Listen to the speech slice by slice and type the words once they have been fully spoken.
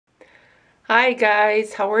Hi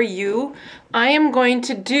guys, how are you? I am going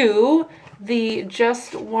to do the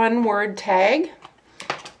just one word tag,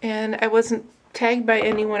 and I wasn't tagged by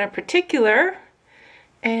anyone in particular,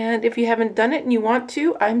 and if you haven't done it and you want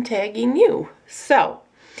to, I'm tagging you. So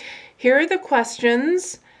here are the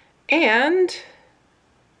questions, and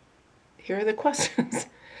here are the questions.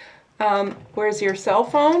 Where's your cell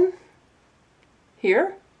phone?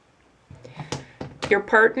 Here. Your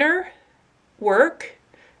partner, work,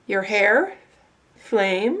 your hair,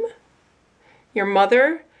 flame, your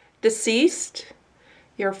mother, deceased,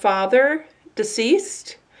 your father,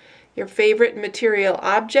 deceased, your favorite material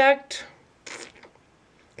object,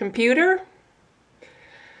 computer,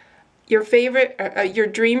 your favorite, your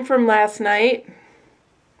dream from last night,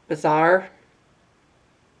 bizarre,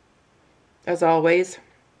 as always,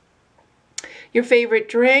 your favorite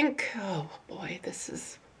drink, oh boy, this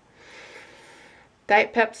is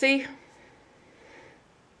Diet Pepsi.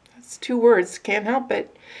 It's 2 words, can't help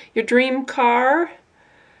it. Your dream car,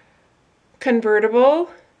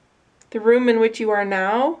 convertible, the room in which you are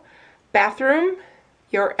now, bathroom,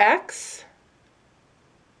 your ex,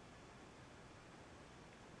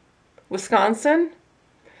 Wisconsin,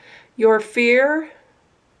 your fear,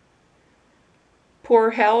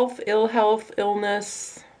 poor health, ill health,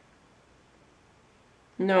 illness.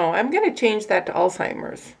 No, I'm going to change that to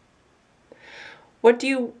Alzheimer's. What do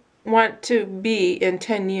you want to be in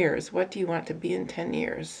 10 years? What do you want to be in 10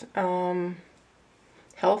 years?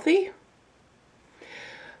 Healthy?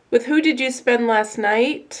 With who did you spend last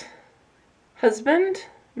night? Husband?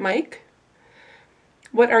 Mike?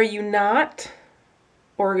 What are you not?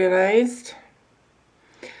 Organized.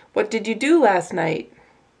 What did you do last night?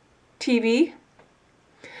 TV?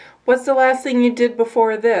 What's the last thing you did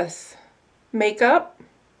before this? Makeup?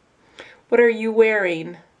 What are you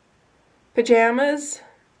wearing? Pajamas?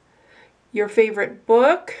 Your favorite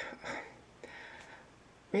book?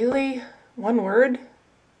 Really? 1 word?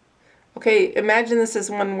 Okay, imagine this is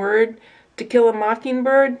 1 word. To Kill a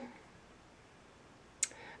Mockingbird?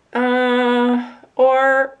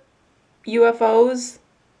 Or UFOs?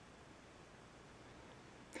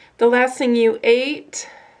 The last thing you ate?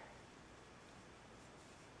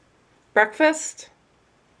 Breakfast?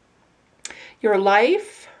 Your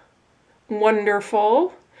life?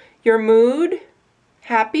 Wonderful. Your mood?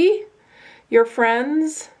 Happy. Your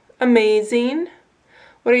friends? Amazing.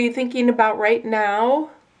 What are you thinking about right now?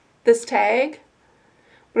 This tag.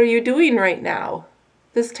 What are you doing right now?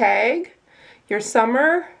 This tag. Your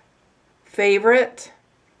summer? Favorite.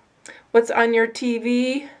 What's on your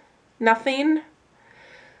TV? Nothing.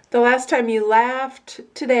 The last time you laughed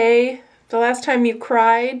today. The last time you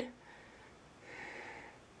cried.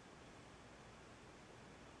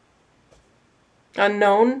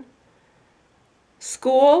 Unknown.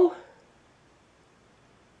 School.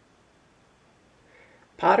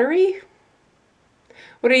 Pottery.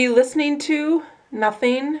 What are you listening to?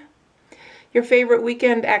 Nothing. Your favorite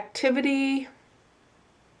weekend activity.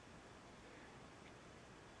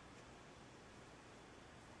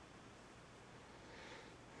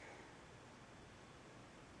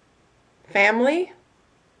 Family.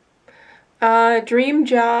 Dream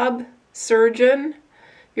job. Surgeon.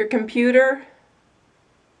 Your computer.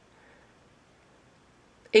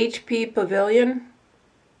 HP Pavilion.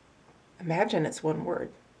 Imagine it's 1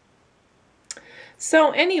 word.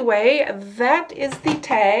 So anyway, that is the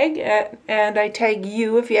tag, and I tag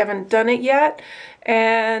you if you haven't done it yet.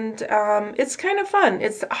 And it's kind of fun.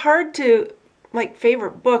 It's hard to, like,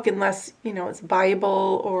 favorite book unless, you know, it's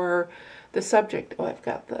Bible or the subject. Oh, I've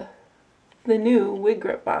got the new wig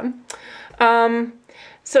grip on.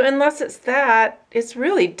 So unless it's that, it's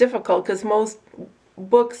really difficult because most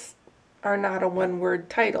books are not a 1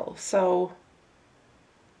 word title. So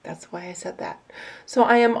that's why I said that. So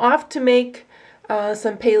I am off to make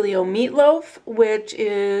some paleo meatloaf, which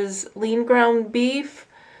is lean ground beef,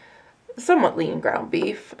 somewhat lean ground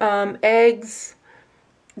beef, eggs,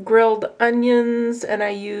 grilled onions, and I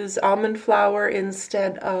use almond flour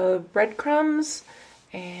instead of breadcrumbs.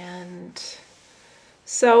 And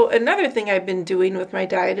so another thing I've been doing with my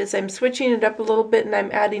diet is I'm switching it up a little bit, and I'm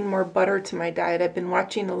adding more butter to my diet. I've been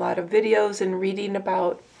watching a lot of videos and reading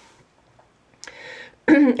about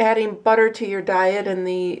adding butter to your diet and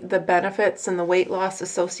the benefits and the weight loss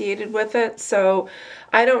associated with it. So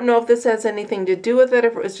I don't know if this has anything to do with it,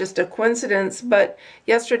 if it was just a coincidence, but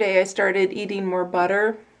yesterday I started eating more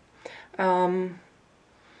butter.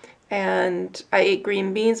 And I ate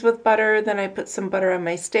green beans with butter, then I put some butter on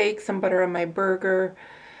my steak, some butter on my burger,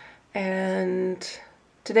 and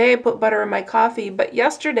today I put butter in my coffee, but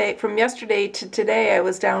from yesterday to today I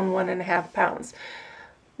was down 1.5 pounds.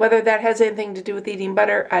 Whether that has anything to do with eating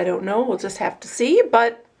butter, I don't know. We'll just have to see,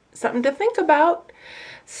 but something to think about.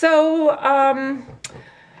 So,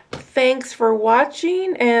 thanks for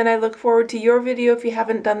watching, and I look forward to your video if you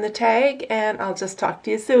haven't done the tag, and I'll just talk to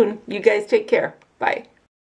you soon. You guys take care. Bye.